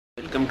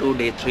welcome to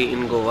day 3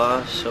 in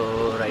Goa. So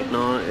right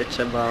now it's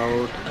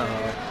about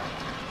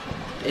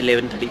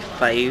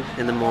 11:35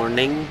 in the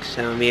morning,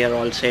 so we are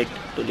all set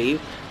to leave.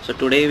 So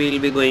today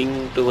we'll be going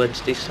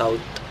towards the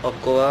south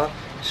of Goa.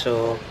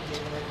 So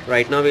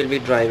right now we'll be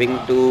driving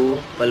to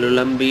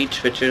Palolem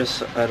beach, which is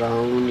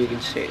around, you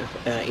can say,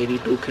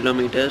 82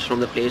 kilometers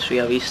from the place we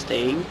are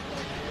staying.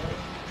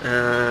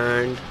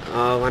 And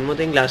one more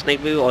thing, last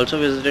night we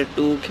also visited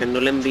to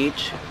Kendolem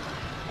beach.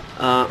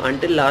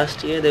 Until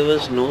last year there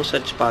was no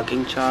such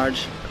parking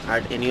charge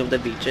at any of the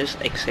beaches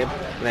except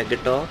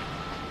Vegator.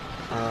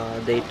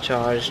 They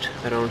charged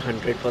around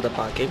 100 for the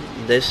parking.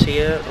 This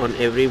year on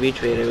every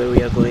beach wherever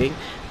we are going,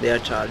 they are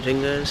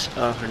charging us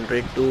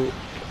 100 to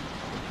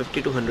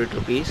 50 to 100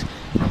 rupees.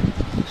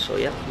 So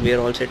yeah, we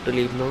are all set to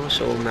leave now.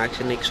 So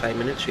max in next 5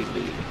 minutes we'll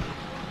be leaving.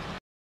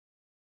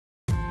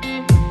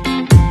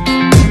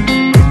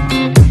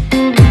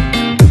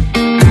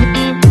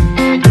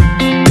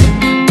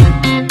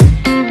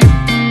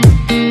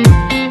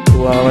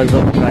 2 hours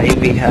of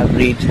drive, we have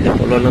reached the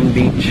Palolem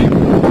beach.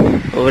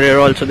 Over here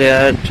also they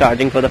are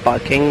charging for the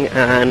parking,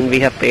 and we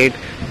have paid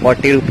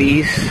 40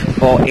 rupees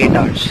for 8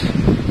 hours,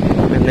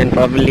 and then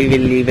probably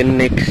we'll leave in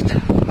next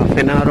half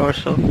an hour or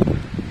so.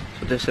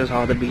 So this is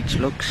how the beach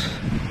looks.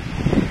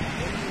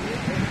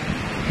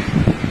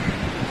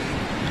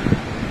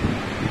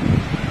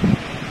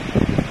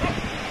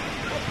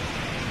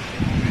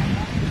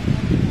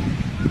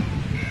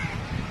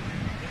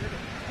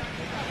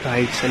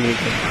 Bright sunny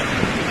day.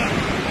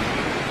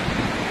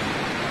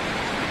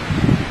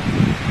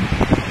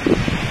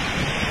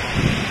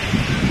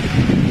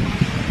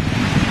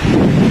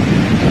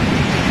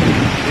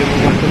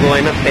 Go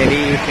in a ferry,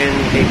 you can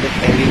take the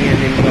ferry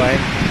and enjoy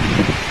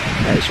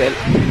as well.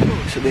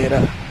 So there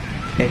are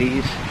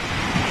ferries.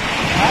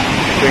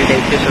 It will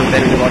take you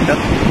somewhere in the water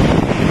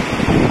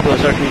to a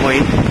certain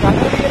point.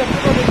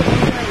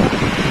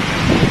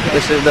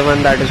 This is the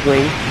one that is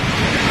going.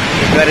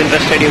 If you are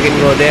interested, you can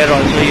go there.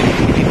 Also,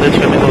 people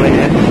swimming over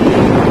here.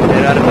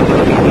 There are a couple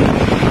of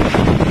people.